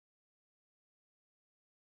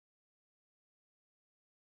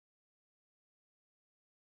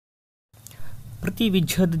ప్రతి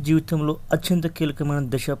విద్యార్థి జీవితంలో అత్యంత కీలకమైన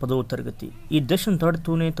దశ 10వ తరగతి. ఈ దశను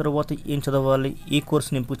దాటుతూనే తర్వాత ఏం చదవాలి, ఏ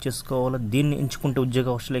కోర్సుని ఎంపిక చేసుకోవాలో, దీన్ని ఎంచుకుంటే ఉద్యోగ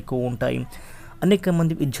అవకాశాలు ఎక్కువ ఉంటాయి. అనేక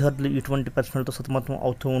మంది విద్యార్థులు ఇటువంటి ప్రశ్నలతో సతమతం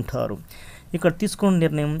అవుతూ ఉంటారు. ఇక్కడ తీసుకున్న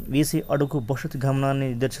నిర్ణయం వేసే అడుగు భవిష్యత్తు గమనాన్ని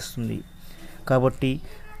నిర్దేశిస్తుంది. కాబట్టి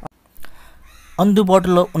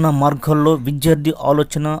అందుబాటులో ఉన్న మార్గాల్లో విద్యార్థి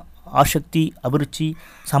ఆలోచన, ఆసక్తి, అభిరుచి,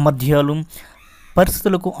 సామర్థ్యాలు,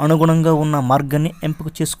 పరిస్థితులకు అనుగుణంగా ఉన్న మార్గాన్ని ఎంపిక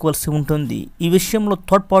చేసుకోవాల్సి ఉంటుంది. ఈ విషయంలో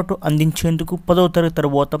తోడ్పాటు అందించేందుకు 10వ తరగతి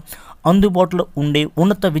తర్వాత అందుబాటులో ఉండే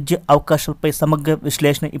ఉన్నత విద్యా అవకాశాలపై సమగ్ర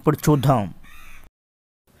విశ్లేషణ ఇప్పుడు చూద్దాం.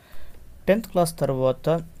 10th క్లాస్ తర్వాత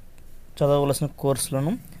చదవవలసిన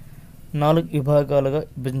కోర్సులను 4 విభాగాలుగా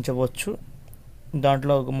విభజించవచ్చు.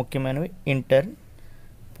 దాంట్లో ఒక ముఖ్యమైనవి inter,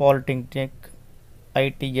 polytechnic,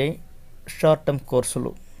 ITI, short term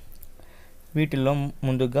కోర్సులు. వీటిలో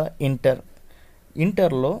ముందుగా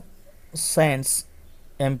ఇంటర్లో సైన్స్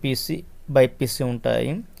ఎంపీసీ, బైపీసీ ఉంటాయి.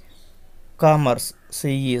 Commerce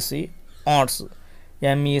CEC, arts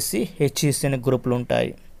MEC, HEC అనే గ్రూపులు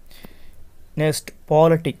ఉంటాయి. Next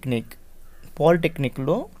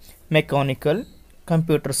పాలిటెక్నిక్లో mechanical,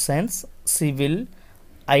 computer science, civil,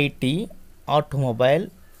 IT, automobile,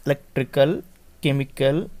 electrical,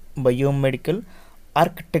 chemical, biomedical,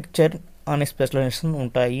 architecture అనే స్పెషలైజేషన్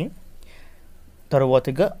ఉంటాయి.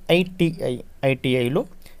 తరువాతగా ఐటీఐలో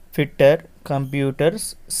fitter, computers,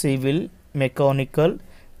 civil, mechanical,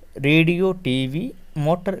 radio, TV,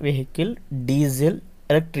 motor vehicle, diesel,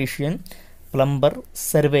 electrician, plumber,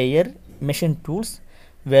 surveyor, machine tools,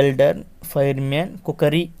 welder, fireman,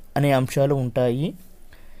 cookery అనే అంశాలు ఉంటాయి.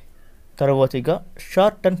 తరువాతగా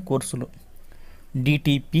short term కోర్సులు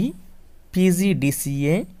DTP,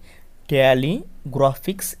 PGDCA, Tally,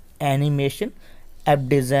 graphics, animation, app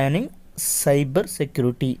designing, cyber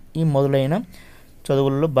security ఈ మొదలైన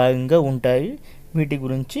చదువుల్లో భాగంగా ఉంటాయి. వీటి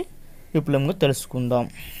గురించి విపులంగా తెలుసుకుందాం.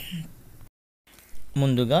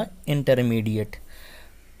 ముందుగా ఇంటర్మీడియట్.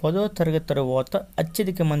 10వ తరగతి తర్వాత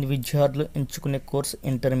అత్యధిక మంది విద్యార్థులు ఎంచుకునే కోర్సు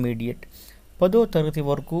ఇంటర్మీడియట్. 10వ తరగతి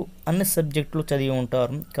వరకు అన్ని సబ్జెక్టులు చదివి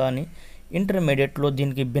ఉంటారు, కానీ ఇంటర్మీడియట్లో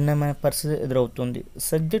దీనికి భిన్నమైన పరిస్థితి ఎదురవుతుంది.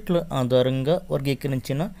 సబ్జెక్టుల ఆధారంగా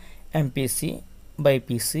వర్గీకరించిన ఎంపీసీ,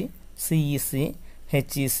 బైపీసీ, సిఈసి,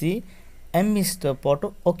 హెచ్ఈసి, ఎంఈసితో పాటు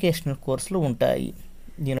వొకేషనల్ కోర్సులు ఉంటాయి.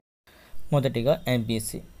 మొదటిగా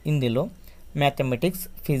ఎంపీసీ. ఇందులో మ్యాథమెటిక్స్,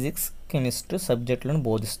 ఫిజిక్స్, కెమిస్ట్రీ సబ్జెక్టులను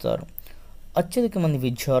బోధిస్తారు. అత్యధిక మంది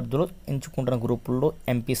విద్యార్థులు ఎంచుకుంటున్న గ్రూపుల్లో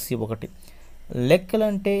ఎంపీసీ ఒకటి.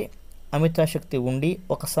 లెక్కలంటే అమితాశక్తి ఉండి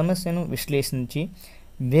ఒక సమస్యను విశ్లేషించి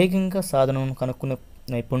వేగంగా సాధనను కనుక్కునే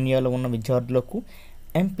నైపుణ్యాలు ఉన్న విద్యార్థులకు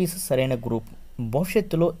ఎంపీసీ సరైన గ్రూప్.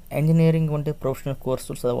 భవిష్యత్తులో ఇంజనీరింగ్ వంటి ప్రొఫెషనల్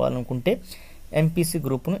కోర్సులు చదవాలనుకుంటే ఎంపీసీ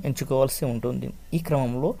గ్రూపును ఎంచుకోవాల్సి ఉంటుంది. ఈ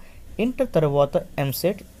క్రమంలో ఇంటర్ తర్వాత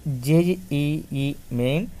ఎంసెట్, జేఈఈ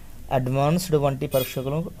మెయిన్, అడ్వాన్స్డ్ వంటి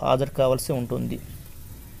పరీక్షలకు హాజరు కావాల్సి ఉంటుంది.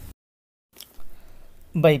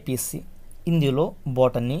 బైపీసీ. ఇందులో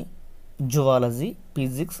బోటనీ, జువాలజీ,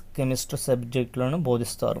 ఫిజిక్స్, కెమిస్ట్రీ సబ్జెక్టులను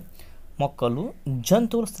బోధిస్తారు. మొక్కలు,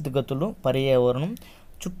 జంతువుల స్థితిగతులు, పర్యావరణం,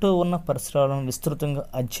 చుట్టూ ఉన్న పరిసరాలను విస్తృతంగా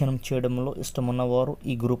అధ్యయనం చేయడంలో ఇష్టమున్నవారు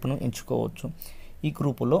ఈ గ్రూపును ఎంచుకోవచ్చు. ఈ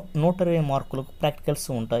గ్రూపులో 120 మార్కులకు ప్రాక్టికల్స్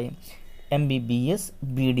ఉంటాయి. ఎంబీబీఎస్,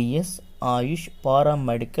 బీడీఎస్, ఆయుష్,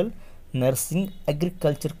 పారామెడికల్, నర్సింగ్,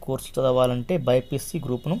 అగ్రికల్చర్ కోర్సు చదవాలంటే బైపీసీ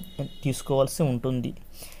గ్రూపును తీసుకోవాల్సి ఉంటుంది.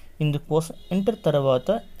 ఇందుకోసం ఇంటర్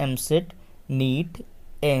తర్వాత ఎంసెట్, నీట్,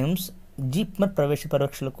 ఎయిమ్స్, జిప్మర్ ప్రవేశ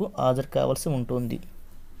పరీక్షలకు హాజరు కావాల్సి ఉంటుంది.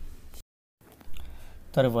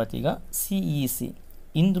 తరువాతిగా సిఈసి.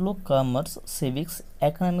 ఇందులో కామర్స్, సివిక్స్,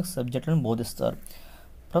 ఎకనామిక్స్ సబ్జెక్టులను బోధిస్తారు.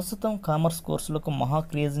 ప్రస్తుతం కామర్స్ కోర్సులకు మహా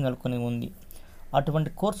క్రేజ్ నెలకొని ఉంది. అటువంటి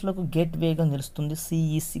కోర్సులకు గేట్వేగా నిలుస్తుంది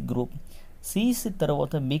సిఈసి గ్రూప్. సిఈసి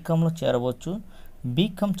తర్వాత బీకామ్లో చేరవచ్చు.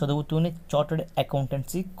 బీకామ్ చదువుతూనే chartered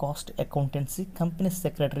accountancy, cost accountancy, company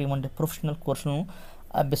secretary వంటి ప్రొఫెషనల్ కోర్సులను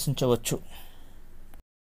అభ్యసించవచ్చు.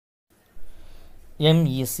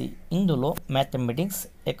 ఎంఈసి. ఇందులో మ్యాథమెటిక్స్,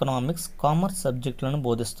 ఎకనామిక్స్, కామర్స్ సబ్జెక్టులను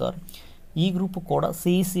బోధిస్తారు. ఈ గ్రూపు కూడా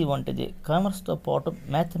సిఈసి వంటిదే. కామర్స్తో పాటు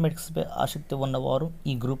మ్యాథమెటిక్స్పై ఆసక్తి ఉన్నవారు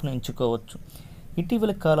ఈ గ్రూప్ను ఎంచుకోవచ్చు.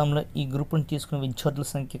 ఇటీవల కాలంలో ఈ గ్రూపును తీసుకునే విద్యార్థుల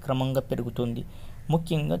సంఖ్య క్రమంగా పెరుగుతుంది.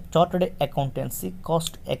 ముఖ్యంగా chartered accountancy,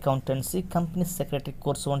 cost accountancy, company secretary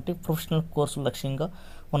course వంటి ప్రొఫెషనల్ కోర్సులు లక్ష్యంగా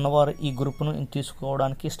ఉన్నవారు ఈ గ్రూపును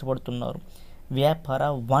తీసుకోవడానికి ఇష్టపడుతున్నారు. వ్యాపార,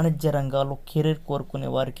 వాణిజ్య రంగాల్లో కెరీర్ కోరుకునే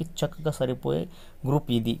వారికి చక్కగా సరిపోయే గ్రూప్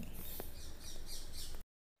ఇది.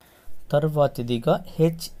 తరువాతిదిగా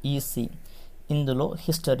హెచ్ఈసి. ఇందులో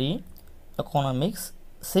హిస్టరీ, ఎకనామిక్స్,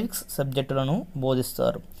 సివిక్స్ సబ్జెక్టులను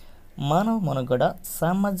బోధిస్తారు. మానవ మనుగడ,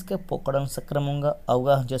 సామాజిక పోకడలను సక్రమంగా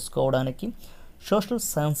అవగాహన చేసుకోవడానికి సోషల్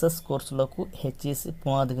సైన్సెస్ కోర్సులకు హెచ్ఈసి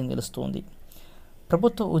పునాదిగా నిలుస్తుంది.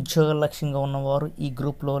 ప్రభుత్వ ఉద్యోగాల లక్ష్యంగా ఉన్నవారు ఈ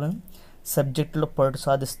గ్రూప్లోని సబ్జెక్టులో పట్టు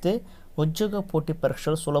సాధిస్తే ఉద్యోగ పోటీ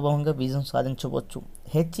పరీక్షలు సులభంగా విజయం సాధించవచ్చు.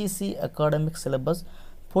 హెచ్ఈసి అకాడమిక్ సిలబస్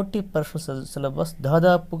పోటీ పరీక్షల సిలబస్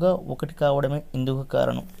దాదాపుగా ఒకటి కావడమే ఇందుకు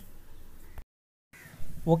కారణం.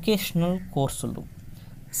 వొకేషనల్ కోర్సులు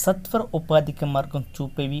సత్వర ఉపాధికి మార్గం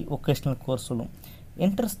చూపేవి వొకేషనల్ కోర్సులు.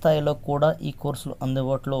 ఇంటర్ స్థాయిలో కూడా ఈ కోర్సులు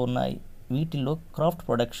అందుబాటులో ఉన్నాయి. వీటిలో craft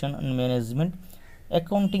production and management,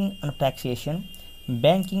 accounting and taxation,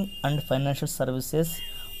 banking and financial services,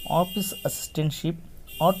 office assistantship,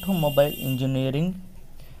 automobile engineering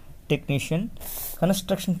technician,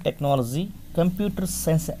 construction technology, computer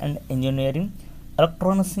science and engineering,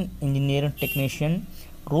 electronics engineering technician,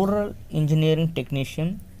 rural engineering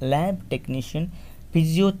technician, lab technician,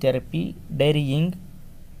 physiotherapy, dairying,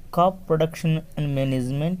 cap production and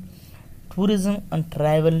management, tourism and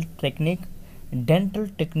travel technique, dental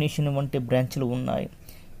technician వంటి బ్రాంచ్లు ఉన్నాయి.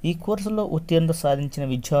 ఈ కోర్సులో ఉత్తీర్ణత సాధించిన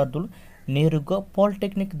విద్యార్థులు నేరుగా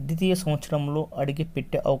polytechnic ద్వితీయ సంవత్సరంలో అడిగి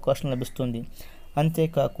పెట్టే అవకాశం లభిస్తుంది.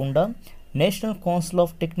 అంతేకాకుండా national council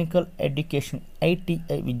of technical education (ITI)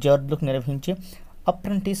 విద్యార్థులకు నిర్వహించే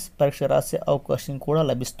అప్రెంటిస్ పరీక్ష రాసే అవకాశం కూడా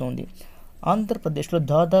లభిస్తుంది. ఆంధ్రప్రదేశ్లో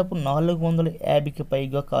దాదాపు 450కి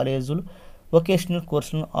పైగా కాలేజీలు వొకేషనల్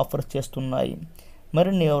కోర్సులను ఆఫర్ చేస్తున్నాయి.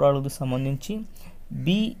 మరిన్ని వివరాలకు సంబంధించి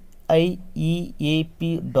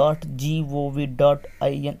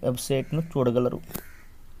bieap.gov.in వెబ్సైట్ను చూడగలరు.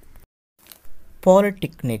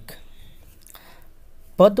 పాలిటెక్నిక్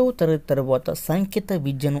 10వ తరగతి తర్వాత సాంకేతిక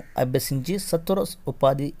విద్యను అభ్యసించి సత్వర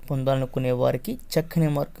ఉపాధి పొందాలనుకునే వారికి చక్కని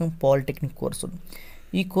మార్గం పాలిటెక్నిక్ కోర్సులు.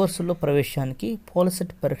 ఈ కోర్సులో ప్రవేశానికి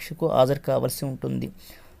పాలిసెట్ పరీక్షకు హాజరు కావాల్సి ఉంటుంది.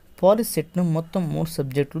 పాలిసెట్ను మొత్తం 3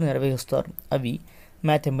 సబ్జెక్టులు నిర్వహిస్తారు. అవి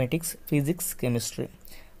మ్యాథమెటిక్స్, ఫిజిక్స్, కెమిస్ట్రీ.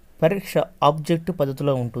 పరీక్ష ఆబ్జెక్టివ్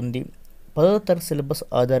పద్ధతిలో ఉంటుంది. 10వ తరగతి సిలబస్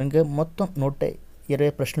ఆధారంగా మొత్తం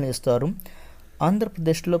 120 ప్రశ్నలు ఇస్తారు.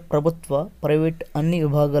 ఆంధ్రప్రదేశ్లో ప్రభుత్వ, ప్రైవేట్ అన్ని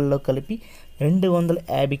విభాగాల్లో కలిపి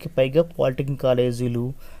 250కి పైగా పాలిటెక్నిక్ కాలేజీలు,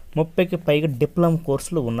 30కి పైగా డిప్లొమా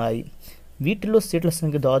కోర్సులు ఉన్నాయి. వీటిలో సీట్ల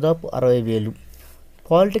సంఖ్య దాదాపు 60,000.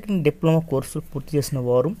 పాలిటెక్నిక్ డిప్లొమా కోర్సులు పూర్తి చేసిన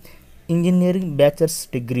వారు ఇంజనీరింగ్ బ్యాచిలర్స్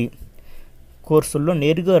డిగ్రీ కోర్సుల్లో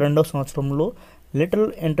నేరుగా 2వ సంవత్సరంలో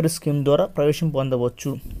లెటరల్ ఎంట్రీ స్కీమ్ ద్వారా ప్రవేశం పొందవచ్చు.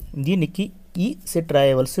 దీనికి ఈ సెట్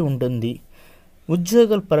రాయవలసి ఉంటుంది.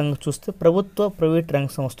 ఉద్యోగాల పరంగా చూస్తే ప్రభుత్వ, ప్రైవేట్ రంగ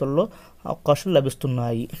సంస్థల్లో అవకాశాలు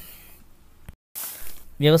లభిస్తున్నాయి.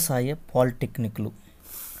 వ్యవసాయ పాలిటెక్నిక్లు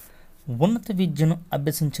ఉన్నత విద్యను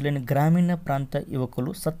అభ్యసించలేని గ్రామీణ ప్రాంత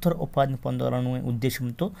యువకులు సత్వర ఉపాధిని పొందాలనే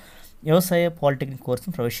ఉద్దేశంతో వ్యవసాయ పాలిటెక్నిక్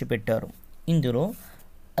కోర్సును ప్రవేశపెట్టారు. ఇందులో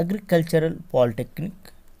అగ్రికల్చరల్ పాలిటెక్నిక్,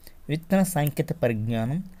 విత్తన సాంకేతిక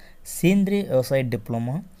పరిజ్ఞానం, సేంద్రియ వ్యవసాయ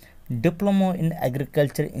diploma, diploma in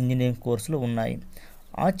agriculture engineering కోర్సులు ఉన్నాయి.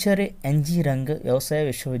 ఆచార్య ఎన్జీ రంగ వ్యవసాయ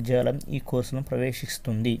విశ్వవిద్యాలయం ఈ కోర్సులను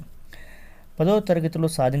ప్రవేశిస్తుంది. 10వ తరగతిలో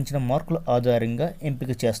సాధించిన మార్కుల ఆధారంగా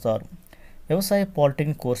ఎంపిక చేస్తారు. వ్యవసాయ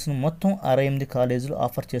పాలిటెక్నిక్ కోర్సును మొత్తం 68 కాలేజీలు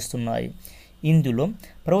ఆఫర్ చేస్తున్నాయి. ఇందులో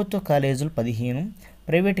ప్రభుత్వ కాలేజీలు 15,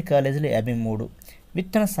 ప్రైవేటు కాలేజీలు 53.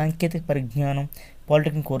 విత్తన సాంకేతిక పరిజ్ఞానం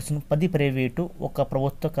పాలిటెక్నిక్ కోర్సును 10 ప్రైవేటు, 1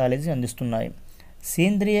 ప్రభుత్వ కాలేజీ అందిస్తున్నాయి.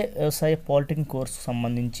 సేంద్రియ వ్యవసాయ పాలిటెక్నిక్ కోర్సుకు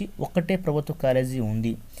సంబంధించి 1 ప్రభుత్వ కాలేజీ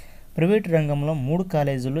ఉంది. ప్రైవేటు రంగంలో 3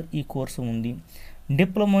 కాలేజీల్లో ఈ కోర్సు ఉంది.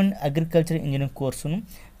 డిప్లొమా ఇన్ అగ్రికల్చర్ ఇంజనీరింగ్ కోర్సును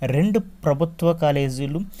 2 ప్రభుత్వ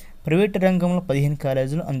కాలేజీలు, ప్రైవేటు రంగంలో 15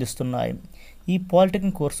 కాలేజీలు అందిస్తున్నాయి. ఈ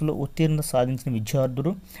పాలిటెక్నిక్ కోర్సులో ఉత్తీర్ణత సాధించిన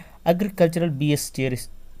విద్యార్థులు అగ్రికల్చరల్ BS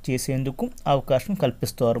చేసేందుకు అవకాశం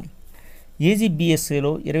కల్పిస్తారు.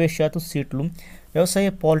 AGBSAలో 20% సీట్లు వ్యవసాయ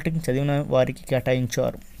పాలిటెక్నిక్ చదివిన వారికి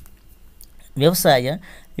కేటాయించారు. వ్యవసాయ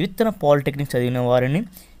విత్తన పాలిటెక్నిక్ చదివిన వారిని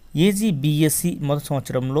AGBSC మొదటి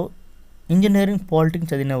సంవత్సరంలో, ఇంజనీరింగ్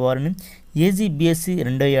పాలిటెక్నిక్ చదివిన వారిని AGBSC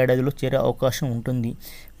 2వ ఏడాదిలో చేరే అవకాశం ఉంటుంది.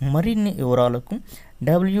 మరిన్ని వివరాలకు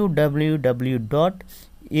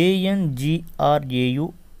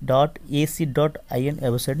www.angrau.ac.in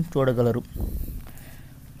వెబ్సైట్ని చూడగలరు.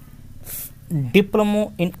 డిప్లొమా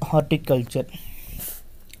ఇన్ హార్టికల్చర్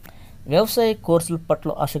వ్యవసాయ కోర్సుల పట్ల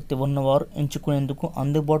ఆసక్తి ఉన్నవారు ఎంచుకునేందుకు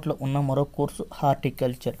అందుబాటులో ఉన్న మరో కోర్సు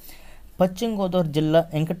హార్టికల్చర్. పశ్చిమ గోదావరి జిల్లా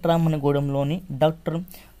వెంకటరామన్నగూడెంలోని డాక్టర్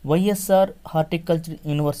వైఎస్ఆర్ హార్టికల్చర్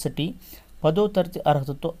యూనివర్సిటీ 10వ తరగతి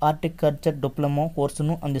అర్హతతో హార్టికల్చర్ డిప్లొమా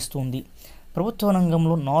కోర్సును అందిస్తుంది. ప్రభుత్వ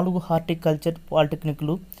రంగంలో 4 హార్టికల్చర్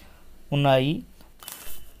పాలిటెక్నిక్లు ఉన్నాయి.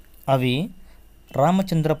 అవి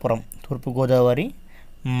రామచంద్రపురం తూర్పుగోదావరి,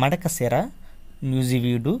 మడకశిర,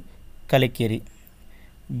 న్యూజివీడు, కలికిరి.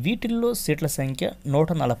 వీటిల్లో సీట్ల సంఖ్య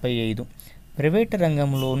 145. ప్రైవేటు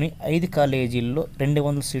రంగంలోని 5 కాలేజీల్లో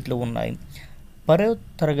 200 సీట్లు ఉన్నాయి. 10వ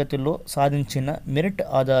తరగతిలో సాధించిన మెరిట్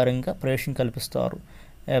ఆధారంగా ప్రవేశం కల్పిస్తారు.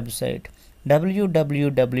 వెబ్సైట్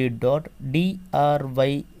www.drysc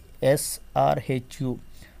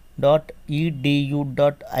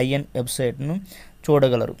www.srhu.edu.in వెబ్సైట్ను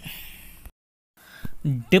చూడగలరు.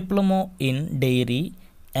 Diploma in dairy,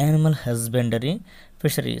 animal husbandry,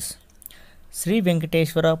 fisheries. Shri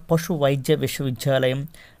Venkateswara పశు వైద్య విశ్వవిద్యాలయం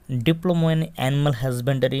diploma in animal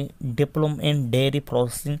husbandry, diploma in dairy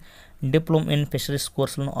processing, diploma in fisheries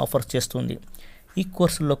కోర్సులను ఆఫర్ చేస్తుంది. ఈ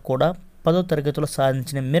కోర్సుల్లో కూడా 10వ తరగతిలో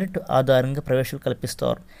సాధించిన మెరిట్ ఆధారంగా ప్రవేశాలు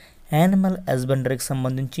కల్పిస్తారు. యానిమల్ హస్బెండరీకి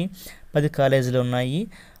సంబంధించి 10 కాలేజీలు ఉన్నాయి.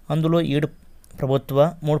 అందులో 7 ప్రభుత్వ,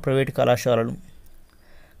 3 ప్రైవేటు కళాశాలలు.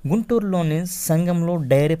 గుంటూరులోని సంఘంలో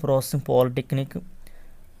డైరీ ప్రాసెసింగ్ పాలిటెక్నిక్,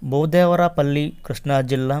 బోదేవరాపల్లి కృష్ణా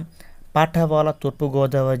జిల్లా, పాఠవాల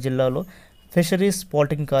తూర్పుగోదావరి జిల్లాలో ఫిషరీస్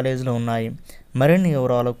పాలిటెక్నిక్ కాలేజీలు ఉన్నాయి. మరిన్ని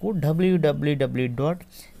వివరాలకు www.svvu.net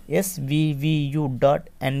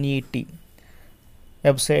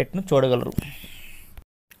వెబ్సైట్ను చూడగలరు.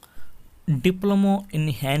 Diploma in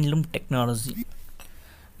handloom technology.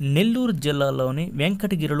 Nellore జిల్లాలోని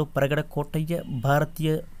వెంకటగిరిలో ప్రగడ కోటయ్య భారతీయ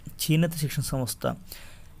చేనేత శిక్షణ సంస్థ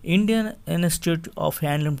Indian institute of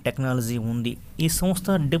handloom technology ఉంది. ఈ సంస్థ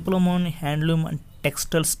diploma in handloom and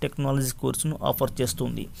textiles technology కోర్సును ఆఫర్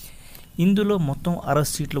చేస్తుంది. ఇందులో మొత్తం 60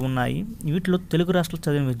 సీట్లు ఉన్నాయి. వీటిలో తెలుగు రాష్ట్రాలు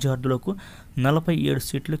చదివిన విద్యార్థులకు 47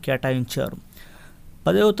 సీట్లు కేటాయించారు.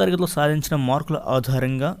 10వ తరగతిలో సాధించిన మార్కుల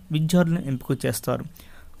ఆధారంగా విద్యార్థులను ఎంపిక చేస్తారు.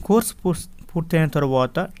 కోర్సు పూర్తయిన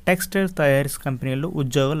తరువాత టెక్స్టైల్ తయారీ కంపెనీల్లో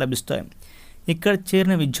ఉద్యోగాలు లభిస్తాయి. ఇక్కడ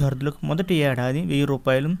చేరిన విద్యార్థులకు మొదటి ఏడాది 1000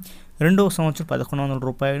 రూపాయలు, రెండవ సంవత్సరం 1100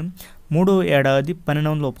 రూపాయలు, మూడవ ఏడాది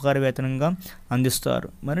 1200 ఉపకార వేతనంగా అందిస్తారు.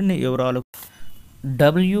 మరిన్ని వివరాలు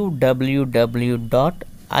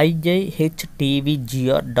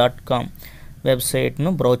www.iihtvgr.com వెబ్సైట్ను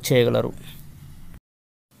బ్రౌజ్ చేయగలరు.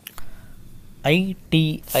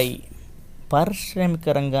 ITI పారిశ్రామిక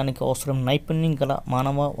రంగానికి అవసరం నైపుణ్యం గల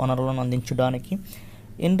మానవ వనరులను అందించడానికి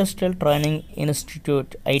ఇండస్ట్రియల్ ట్రైనింగ్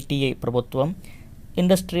ఇన్స్టిట్యూట్ ITI ప్రభుత్వం,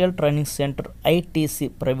 ఇండస్ట్రియల్ ట్రైనింగ్ సెంటర్ ITC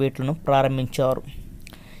ప్రైవేట్లను ప్రారంభించారు.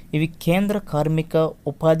 ఇవి కేంద్ర కార్మిక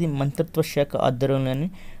ఉపాధి మంత్రిత్వ శాఖ ఆధ్వర్యంలోని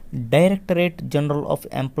directorate general of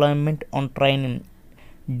employment and training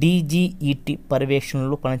DGET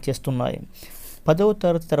పర్యవేక్షణలో పనిచేస్తున్నాయి. 10వ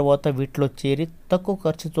తరగతి తర్వాత వీటిలో చేరి తక్కువ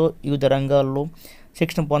ఖర్చుతో వివిధ రంగాల్లో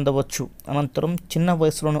శిక్షణ పొందవచ్చు. అనంతరం చిన్న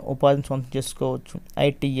వయసులోనే ఉపాధిని సొంతం చేసుకోవచ్చు.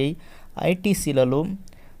 ITI, ITCలలో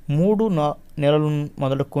 3 నెలలు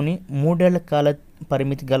మొదలుకొని 3 ఏళ్ల కాల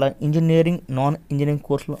పరిమితి గల ఇంజనీరింగ్, నాన్ ఇంజనీరింగ్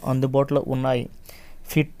కోర్సులు అందుబాటులో ఉన్నాయి.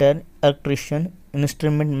 Fitter, electrician,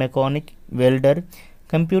 instrument mechanic, welder,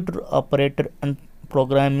 computer operator and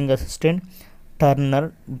programming assistant, Turner,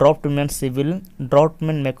 draughtsmen civil,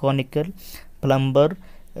 draughtsmen mechanical, plumber,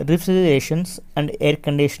 రిఫ్రిజరేషన్స్ and air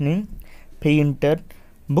conditioning, painter,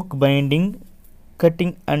 book binding,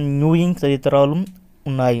 cutting and న్యూయింగ్ తదితరాలు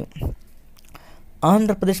ఉన్నాయి.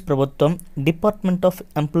 ఆంధ్రప్రదేశ్ ప్రభుత్వం department of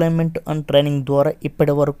employment and training ద్వారా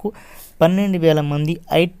ఇప్పటి వరకు 12,000 మంది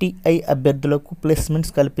ITI అభ్యర్థులకు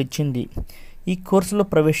ప్లేస్మెంట్స్ కల్పించింది. ఈ కోర్సులో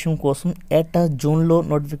ప్రవేశం కోసం ఏటా జూన్లో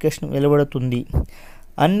నోటిఫికేషన్ వెలువడుతుంది.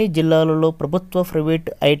 అన్ని జిల్లాలలో ప్రభుత్వ, ప్రైవేట్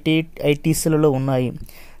ITCలలో ఉన్నాయి.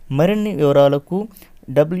 మరిన్ని వివరాలకు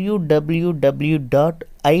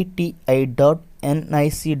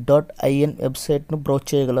www.iti.nic.in వెబ్సైట్ను బ్రౌజ్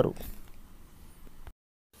చేయగలరు.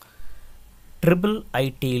 ట్రిపుల్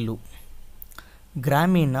ITలు.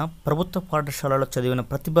 గ్రామీణ ప్రభుత్వ పాఠశాలలో చదివిన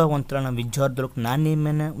ప్రతిభావంతులైన విద్యార్థులకు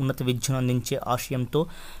నాణ్యమైన ఉన్నత విద్యను అందించే ఆశయంతో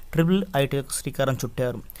ట్రిపుల్ ITలకు శ్రీకారం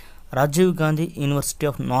చుట్టారు. Rajiv Gandhi university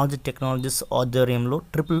of knowledge technologies ఆధ్వర్యంలో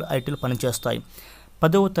ట్రిపుల్ ITలు పనిచేస్తాయి.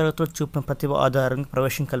 10వ తరగతిలో చూపిన ప్రతిభ ఆధారంగా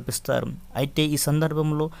ప్రవేశం కల్పిస్తారు. అయితే ఈ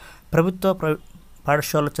సందర్భంలో ప్రభుత్వ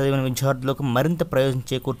పాఠశాలలో చదివిన విద్యార్థులకు మరింత ప్రయోజనం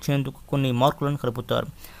చేకూర్చేందుకు కొన్ని మార్కులను కలుపుతారు.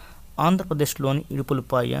 ఆంధ్రప్రదేశ్లోని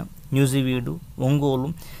ఇడుపులపాయ, న్యూజివీడు, ఒంగోలు,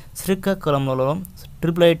 శ్రీకాకుళంలో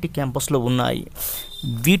ట్రిపుల్ IT క్యాంపస్లు ఉన్నాయి.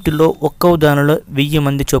 వీటిలో ఒక్కో దానిలో 1000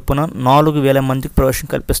 మంది చొప్పున 4,000 మందికి ప్రవేశం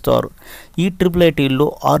కల్పిస్తారు. ఈ ట్రిపుల్ ITలో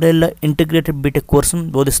 6 ఏళ్ల ఇంటిగ్రేటెడ్ బీటెక్ కోర్సును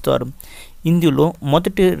బోధిస్తారు. ఇందులో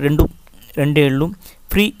మొదటి 2 ఏళ్ళు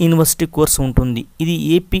ప్రీ యూనివర్సిటీ కోర్సు ఉంటుంది. ఇది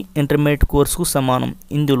AP ఇంటర్మీడియట్ కోర్సుకు సమానం.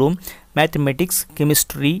 ఇందులో మ్యాథమెటిక్స్,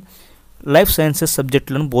 కెమిస్ట్రీ, లైఫ్ సైన్సెస్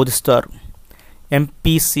సబ్జెక్టులను బోధిస్తారు.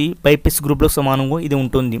 MPC, BPC గ్రూప్లకు సమానంగా ఇది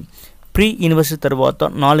ఉంటుంది. ప్రీ యూనివర్సిటీ తర్వాత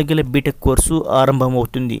 4 ఏళ్ల బీటెక్ కోర్సు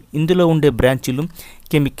ఆరంభమవుతుంది. ఇందులో ఉండే బ్రాంచీలు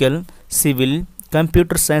chemical, civil,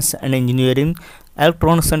 computer science and engineering,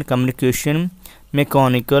 electronics and communication,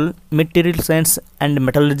 mechanical, material science and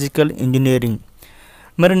metallurgical engineering.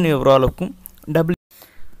 మరిన్ని వివరాలకు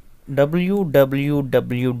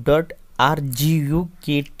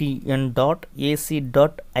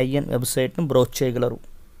www.rguktn.ac.in వెబ్సైట్ను బ్రౌజ్ చేయగలరు.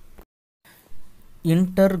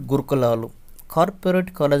 ఇంటర్ గురుకులాలు. కార్పొరేట్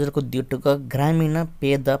కాలేజీలకు దీటుగా గ్రామీణ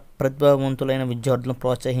పేద ప్రతిభావంతులైన విద్యార్థులను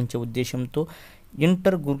ప్రోత్సహించే ఉద్దేశంతో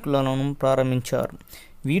ఇంటర్ గురుకులాలను ప్రారంభించారు.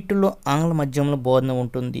 వీటిలో ఆంగ్ల మాధ్యమంలో బోధన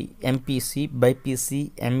ఉంటుంది. ఎంపీసీ, బైపీసీ,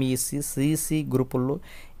 ఎంఈసీ, సిఈసీ గ్రూపుల్లో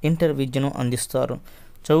ఇంటర్ విద్యను అందిస్తారు.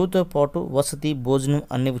 చదువుతో పాటు వసతి, భోజనం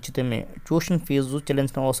అన్ని ఉచితమే. ట్యూషన్ ఫీజు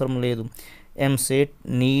చెల్లించిన అవసరం లేదు. EAMCET,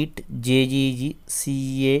 neat, JEE,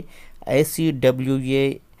 CA, ICWA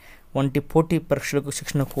వంటి పోటీ పరీక్షలకు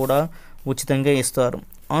శిక్షణ కూడా ఉచితంగా ఇస్తారు.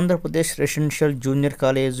 ఆంధ్రప్రదేశ్ రెసిడెన్షియల్ జూనియర్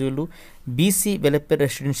కాలేజీలు, బీసీ వెల్ఫేర్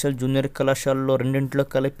రెసిడెన్షియల్ జూనియర్ కళాశాలలో రెండింటిలో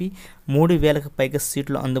కలిపి 3,000కు పైగా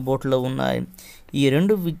సీట్లు అందుబాటులో ఉన్నాయి. ఈ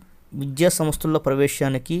రెండు విద్యా సంస్థల్లో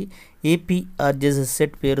ప్రవేశానికి ఏపీఆర్జేసీ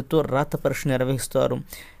సెట్ పేరుతో రాత పరీక్ష నిర్వహిస్తారు.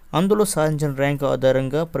 అందులో సాధించిన ర్యాంకు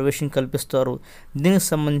ఆధారంగా ప్రవేశం కల్పిస్తారు. దీనికి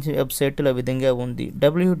సంబంధించిన వెబ్సైట్లో ఈ విధంగా ఉంది: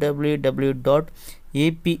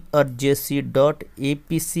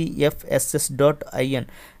 www.aprjc.apcfss.in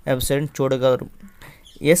వెబ్సైట్ని చూడగలరు.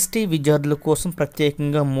 ఎస్టీ విద్యార్థుల కోసం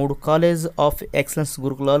ప్రత్యేకంగా 3 కాలేజ్ ఆఫ్ ఎక్సలెన్స్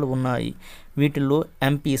గురుకులాలు ఉన్నాయి. వీటిలో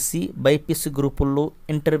ఎంపీసీ, బైపీసీ గ్రూపుల్లో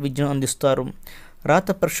ఇంటర్ విద్యను అందిస్తారు. రాత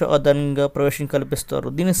పరీక్ష ఆధారంగా ప్రవేశం కల్పిస్తారు.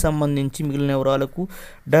 దీనికి సంబంధించి మిగిలిన వివరాలకు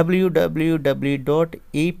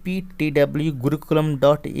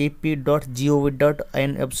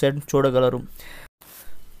www.aptwgurukulam.ap.gov.in వెబ్సైట్ని చూడగలరు.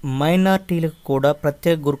 మైనార్టీలకు కూడా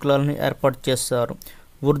ప్రత్యేక గురుకులాలను ఏర్పాటు చేస్తారు.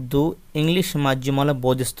 ఉర్దూ, ఇంగ్లీష్ మాధ్యమాలను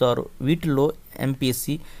బోధిస్తారు. వీటిలో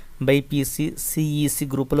ఎంపీసీ, బైపీసీ, సిఈసీ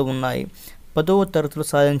గ్రూపులు ఉన్నాయి. 10వ తరగతిలో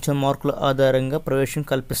సాధించిన మార్కుల ఆధారంగా ప్రవేశం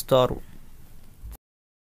కల్పిస్తారు.